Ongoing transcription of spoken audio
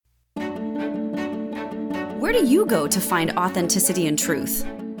where do you go to find authenticity and truth?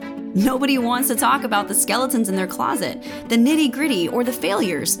 Nobody wants to talk about the skeletons in their closet, the nitty-gritty, or the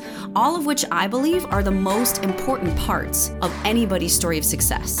failures, all of which I believe are the most important parts of anybody's story of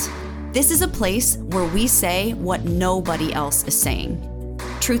success. This is a place where we say what nobody else is saying.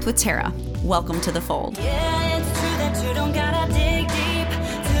 Truth with Tara. Welcome to the fold. Yeah, it's true that you don't gotta dig deep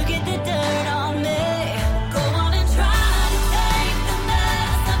to get the dirt on me. Go on and try to take the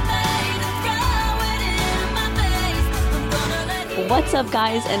mess I made and throw it in my face. I'm gonna let you. What's up,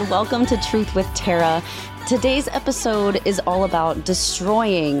 guys, and welcome to Truth with Tara. Today's episode is all about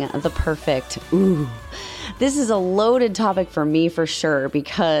destroying the perfect. Ooh. This is a loaded topic for me for sure,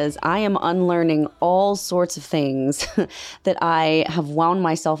 because I am unlearning all sorts of things that I have wound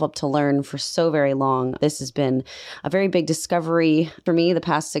myself up to learn for so very long. This has been a very big discovery for me the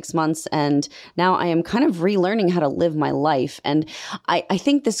past 6 months, and now I am kind of relearning how to live my life. And I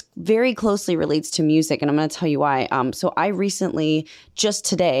think this very closely relates to music, and I'm going to tell you why. So I recently, just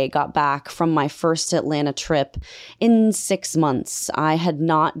today, got back from my first Atlanta trip in 6 months. I had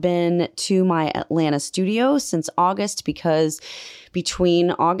not been to my Atlanta studio since August, because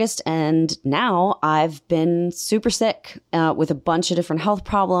between August and now I've been super sick with a bunch of different health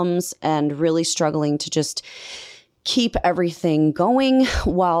problems and really struggling to just keep everything going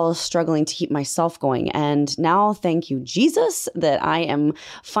while struggling to keep myself going. And now, thank you, Jesus, that I am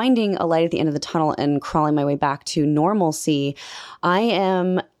finding a light at the end of the tunnel and crawling my way back to normalcy. I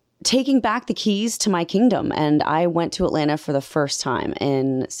am taking back the keys to my kingdom. And I went to Atlanta for the first time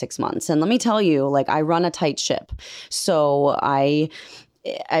in 6 months. And let me tell you, like, I run a tight ship. So I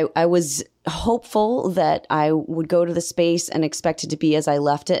was hopeful that I would go to the space and expect it to be as I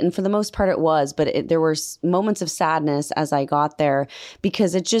left it. And for the most part, it was. But there were moments of sadness as I got there,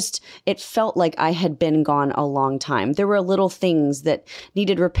 because it felt like I had been gone a long time. There were little things that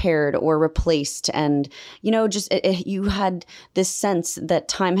needed repaired or replaced. And, you had this sense that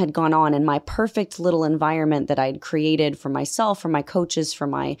time had gone on, and my perfect little environment that I'd created for myself, for my coaches, for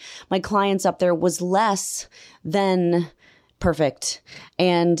my clients up there was less than perfect.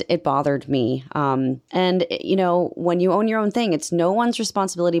 And it bothered me. When you own your own thing, it's no one's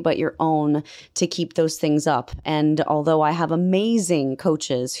responsibility but your own to keep those things up. And although I have amazing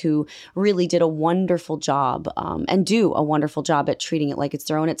coaches who really did a wonderful job and do a wonderful job at treating it like it's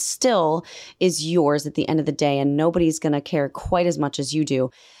their own, it still is yours at the end of the day. And nobody's going to care quite as much as you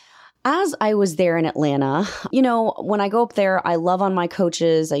do. As I was there in Atlanta, when I go up there, I love on my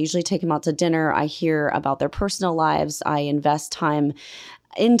coaches. I usually take them out to dinner. I hear about their personal lives. I invest time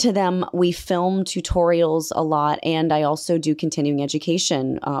into them. We film tutorials a lot, and I also do continuing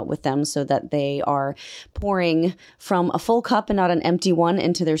education with them so that they are pouring from a full cup and not an empty one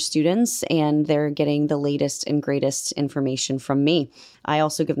into their students, and they're getting the latest and greatest information from me. I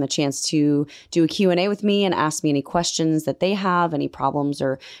also give them the chance to do a Q&A with me and ask me any questions that they have, any problems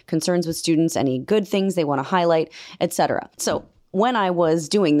or concerns with students, any good things they want to highlight, etc. So when I was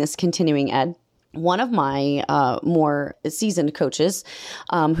doing this continuing ed, one of my more seasoned coaches,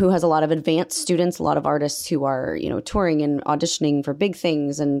 who has a lot of advanced students, a lot of artists who are, touring and auditioning for big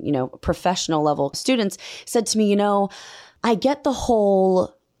things and, professional level students, said to me, I get the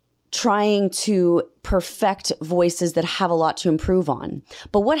whole trying to perfect voices that have a lot to improve on.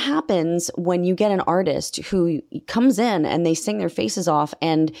 But what happens when you get an artist who comes in and they sing their faces off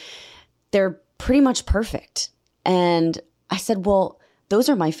and they're pretty much perfect? And I said, well, those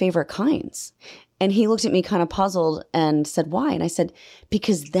are my favorite kinds. And he looked at me kind of puzzled and said, why? And I said,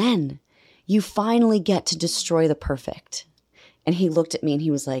 because then you finally get to destroy the perfect. And he looked at me and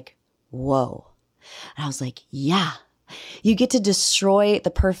he was like, whoa. And I was like, yeah. You get to destroy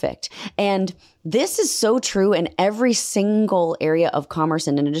the perfect. And this is so true in every single area of commerce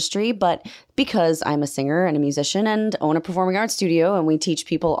and industry. But because I'm a singer and a musician and own a performing arts studio, and we teach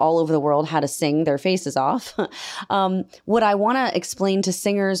people all over the world how to sing their faces off, what I want to explain to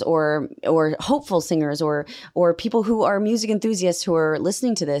singers or hopeful singers or people who are music enthusiasts who are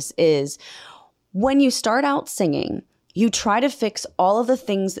listening to this is, when you start out singing, you try to fix all of the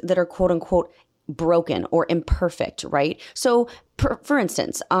things that are quote unquote broken or imperfect, right? So for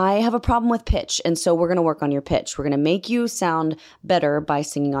instance, I have a problem with pitch, and so we're going to work on your pitch. We're going to make you sound better by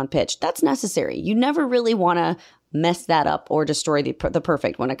singing on pitch. That's necessary. You never really want to mess that up or destroy the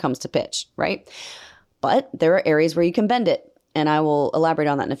perfect when it comes to pitch, right? But there are areas where you can bend it, and I will elaborate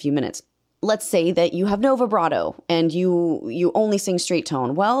on that in a few minutes. Let's say that you have no vibrato and you only sing straight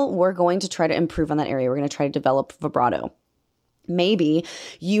tone. Well, we're going to try to improve on that area. We're going to try to develop vibrato. Maybe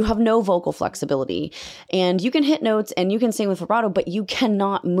you have no vocal flexibility and you can hit notes and you can sing with vibrato, but you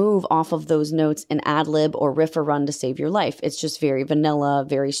cannot move off of those notes and ad lib or riff or run to save your life. It's just very vanilla,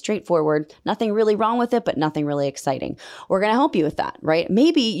 very straightforward, nothing really wrong with it, but nothing really exciting. We're going to help you with that, right?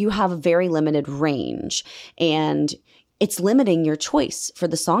 Maybe you have a very limited range and it's limiting your choice for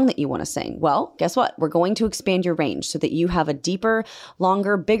the song that you want to sing. Well, guess what? We're going to expand your range so that you have a deeper,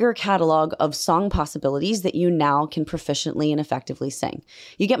 longer, bigger catalog of song possibilities that you now can proficiently and effectively sing.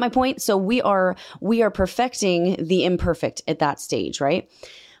 You get my point? So we are perfecting the imperfect at that stage, right?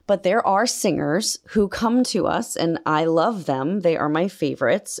 But there are singers who come to us, and I love them. They are my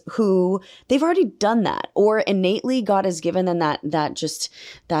favorites, who they've already done that, or innately God has given them that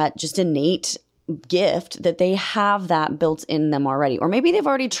just innate gift that they have that built in them already. Or maybe they've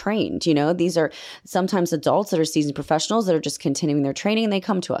already trained, these are sometimes adults that are seasoned professionals that are just continuing their training and they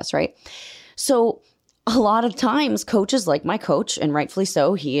come to us, right? So a lot of times coaches like my coach, and rightfully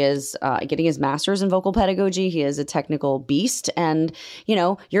so, he is getting his master's in vocal pedagogy. He is a technical beast. And,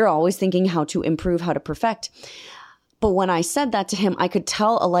 you're always thinking how to improve, how to perfect. But when I said that to him, I could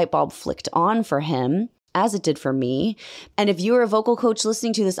tell a light bulb flicked on for him, as it did for me. And if you are a vocal coach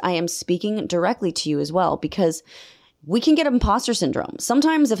listening to this, I am speaking directly to you as well, because we can get imposter syndrome.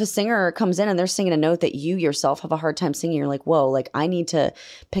 Sometimes if a singer comes in and they're singing a note that you yourself have a hard time singing, you're like, whoa, I need to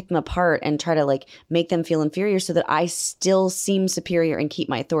pick them apart and try to make them feel inferior so that I still seem superior and keep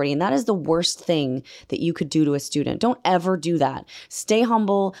my authority. And that is the worst thing that you could do to a student. Don't ever do that. Stay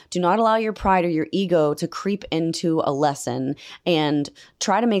humble. Do not allow your pride or your ego to creep into a lesson and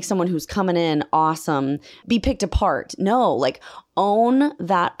try to make someone who's coming in awesome be picked apart. No, own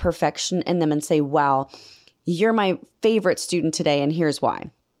that perfection in them and say, wow, you're my favorite student today, and here's why.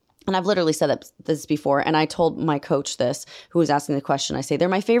 And I've literally said this before, and I told my coach this, who was asking the question. I say, they're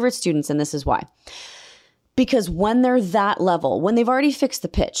my favorite students, and this is why. Because when they're that level, when they've already fixed the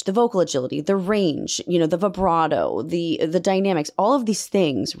pitch, the vocal agility, the range, the vibrato, the dynamics, all of these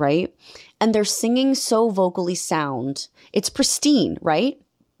things, right? And they're singing so vocally sound, it's pristine, right?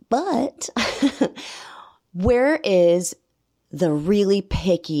 But where is the really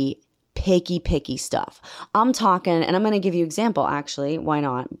picky stuff? I'm talking, and I'm going to give you an example, actually. Why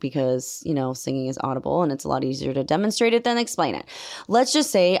not? Because, singing is audible and it's a lot easier to demonstrate it than explain it. Let's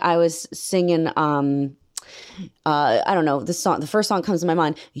just say I was singing, I don't know, the first song comes to my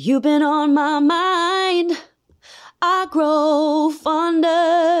mind. You've been on my mind. I grow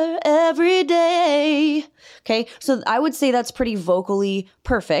fonder every day. Okay, so I would say that's pretty vocally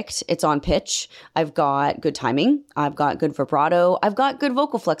perfect. It's on pitch. I've got good timing. I've got good vibrato. I've got good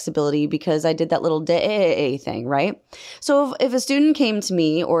vocal flexibility because I did that little de thing, right? So if a student came to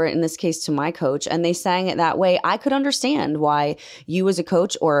me, or in this case to my coach, and they sang it that way, I could understand why you as a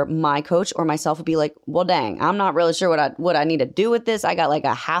coach or my coach or myself would be like, well, dang, I'm not really sure what I need to do with this. I got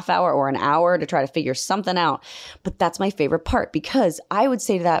a half hour or an hour to try to figure something out. But that's my favorite part, because I would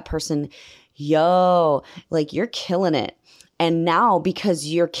say to that person, yo, you're killing it. And now, because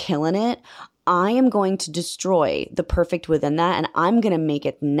you're killing it, I am going to destroy the perfect within that. And I'm going to make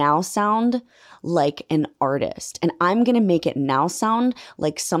it now sound like an artist. And I'm going to make it now sound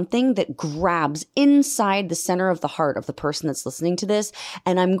like something that grabs inside the center of the heart of the person that's listening to this.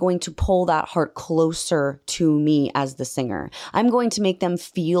 And I'm going to pull that heart closer to me as the singer. I'm going to make them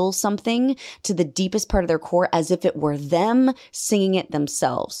feel something to the deepest part of their core, as if it were them singing it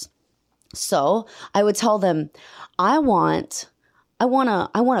themselves. So I would tell them, I want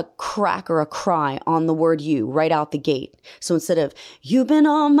a crack or a cry on the word you right out the gate. So instead of you've been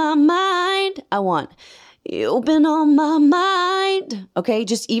on my mind, I want you've been on my mind. Okay,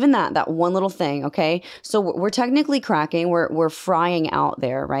 just even that one little thing. Okay, so we're technically cracking, we're frying out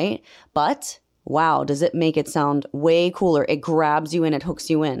there, right? But wow, does it make it sound way cooler? It grabs you in, it hooks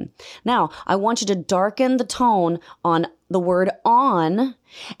you in. Now, I want you to darken the tone on the word on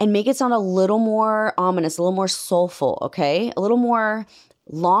and make it sound a little more ominous, a little more soulful, okay? A little more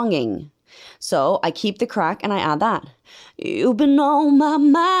longing. So I keep the crack and I add that. You've been on my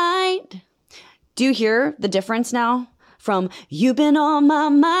mind. Do you hear the difference now? From you've been on my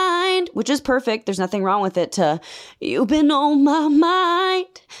mind, which is perfect, there's nothing wrong with it, to you've been on my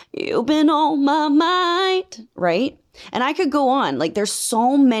mind, you've been on my mind, right? And I could go on. There's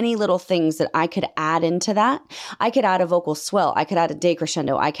so many little things that I could add into that. I could add a vocal swell. I could add a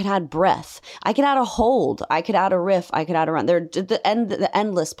decrescendo. I could add breath. I could add a hold. I could add a riff. I could add a run. The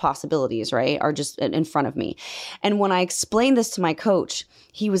endless possibilities, right, are just in front of me. And when I explained this to my coach,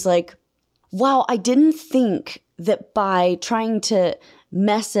 he was like, wow, I didn't think that by trying to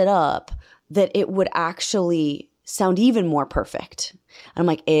mess it up, that it would actually sound even more perfect. I'm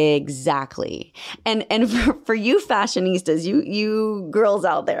like, exactly. And for you fashionistas, you girls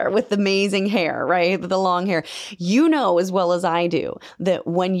out there with amazing hair, right? With the long hair, you know as well as I do that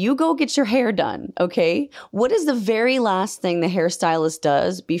when you go get your hair done, okay, what is the very last thing the hairstylist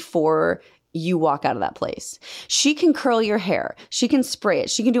does before you walk out of that place? She can curl your hair. She can spray it.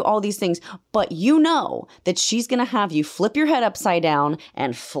 She can do all these things, but you know that she's going to have you flip your head upside down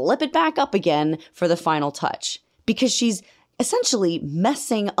and flip it back up again for the final touch because she's essentially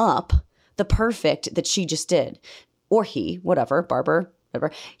messing up the perfect that she just did. Or he, whatever, barber,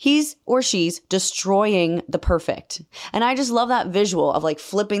 whatever. He's or she's destroying the perfect. And I just love that visual of like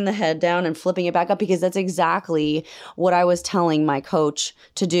flipping the head down and flipping it back up because that's exactly what I was telling my coach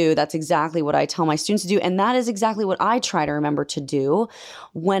to do. That's exactly what I tell my students to do. And that is exactly what I try to remember to do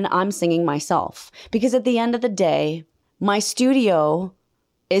when I'm singing myself. Because at the end of the day, my studio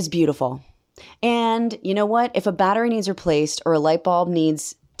is beautiful. And you know what? If a battery needs replaced or a light bulb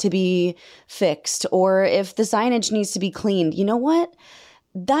needs to be fixed or if the signage needs to be cleaned, you know what?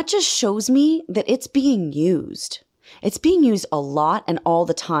 That just shows me that it's being used. It's being used a lot and all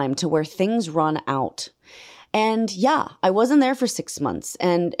the time to where things run out. And yeah, I wasn't there for 6 months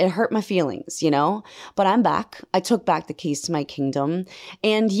and it hurt my feelings, you know, but I'm back. I took back the keys to my kingdom.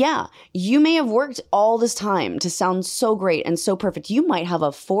 And yeah, you may have worked all this time to sound so great and so perfect. You might have a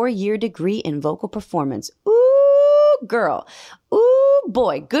 4-year degree in vocal performance. Ooh, girl. Ooh,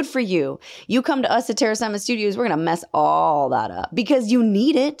 boy, good for you. You come to us at Terra Simon Studios, we're going to mess all that up because you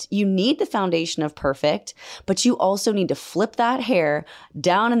need it. You need the foundation of perfect, but you also need to flip that hair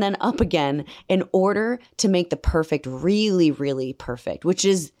down and then up again in order to make the perfect really, really perfect, which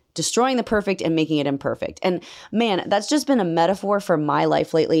is destroying the perfect and making it imperfect. And man, that's just been a metaphor for my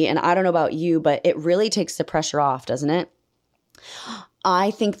life lately. And I don't know about you, but it really takes the pressure off, doesn't it?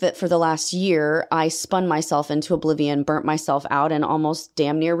 I think that for the last year, I spun myself into oblivion, burnt myself out, and almost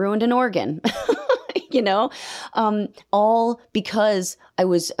damn near ruined an organ. You know, all because I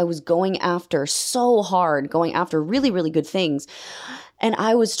was going after so hard, going after really, really good things. And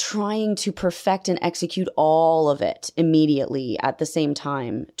I was trying to perfect and execute all of it immediately at the same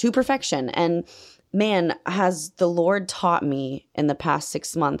time to perfection. And man, has the Lord taught me in the past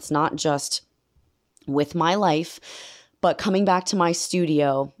 6 months, not just with my life, but coming back to my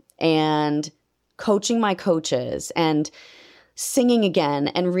studio and coaching my coaches and singing again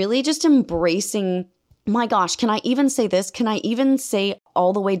and really just embracing, my gosh, can I even say this? Can I even say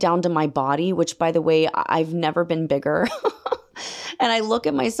all the way down to my body, which by the way, I've never been bigger. And I look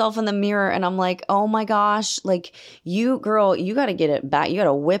at myself in the mirror and I'm like, oh my gosh, like you girl, you got to get it back. You got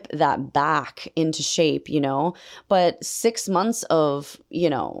to whip that back into shape, you know, but 6 months of, you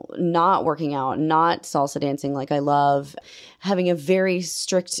know, not working out, not salsa dancing like I love, having a very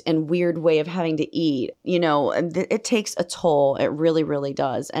strict and weird way of having to eat, you know, it takes a toll. It really, really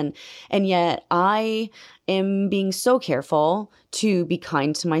does. And yet I am being so careful to be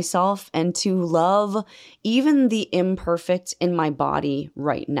kind to myself and to love even the imperfect in my body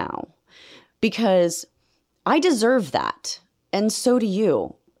right now, because I deserve that. And so do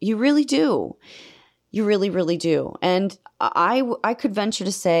you. You really do. You really, really do. And I could venture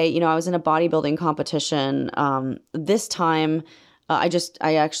to say, you know, I was in a bodybuilding competition this time.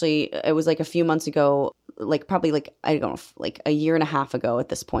 It was like a few months ago, like probably like, I don't know, like a year and a half ago at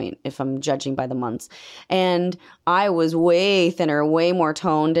this point, if I'm judging by the months. And I was way thinner, way more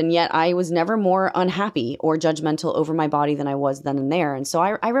toned. And yet I was never more unhappy or judgmental over my body than I was then and there. And so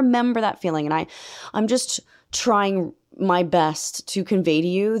I remember that feeling. And I'm just trying my best to convey to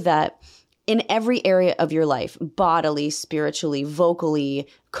you that in every area of your life, bodily, spiritually, vocally,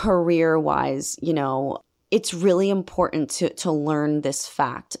 career-wise, you know, it's really important to learn this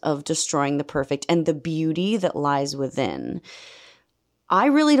fact of destroying the perfect and the beauty that lies within. I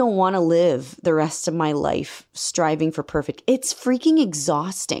really don't want to live the rest of my life striving for perfect. It's freaking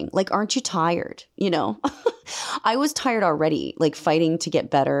exhausting. Like, aren't you tired? You know, I was tired already, like fighting to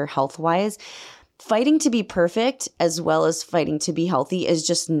get better health-wise. Fighting to be perfect as well as fighting to be healthy is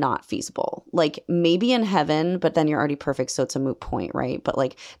just not feasible. Like maybe in heaven, but then you're already perfect, so it's a moot point, right? But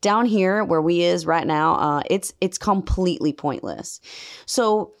like down here where we is right now, it's completely pointless.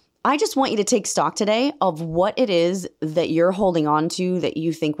 So I just want you to take stock today of what it is that you're holding on to that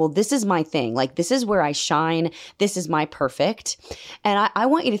you think, well, this is my thing. Like this is where I shine. This is my perfect. And I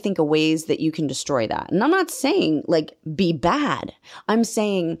want you to think of ways that you can destroy that. And I'm not saying like be bad. I'm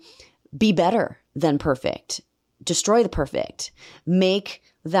saying be better than perfect. Destroy the perfect. Make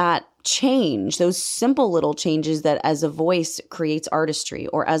that change, those simple little changes that as a voice creates artistry,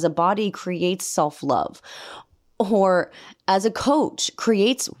 or as a body creates self-love, or as a coach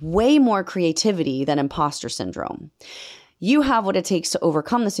creates way more creativity than imposter syndrome. You have what it takes to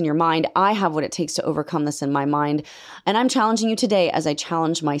overcome this in your mind. I have what it takes to overcome this in my mind. And I'm challenging you today as I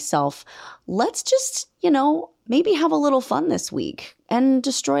challenge myself. Let's just, maybe have a little fun this week and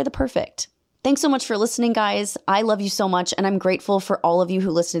destroy the perfect. Thanks so much for listening, guys. I love you so much, and I'm grateful for all of you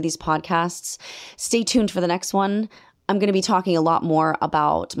who listen to these podcasts. Stay tuned for the next one. I'm going to be talking a lot more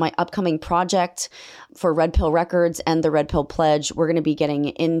about my upcoming project for Red Pill Records and the Red Pill Pledge. We're going to be getting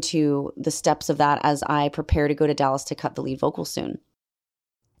into the steps of that as I prepare to go to Dallas to cut the lead vocal soon.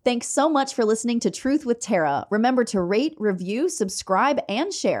 Thanks so much for listening to Truth with Tara. Remember to rate, review, subscribe,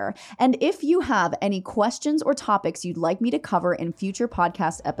 and share. And if you have any questions or topics you'd like me to cover in future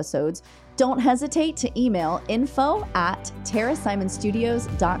podcast episodes, don't hesitate to email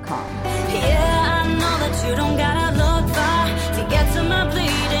info@tarasimonstudios.com. Yeah, I know that you don't gotta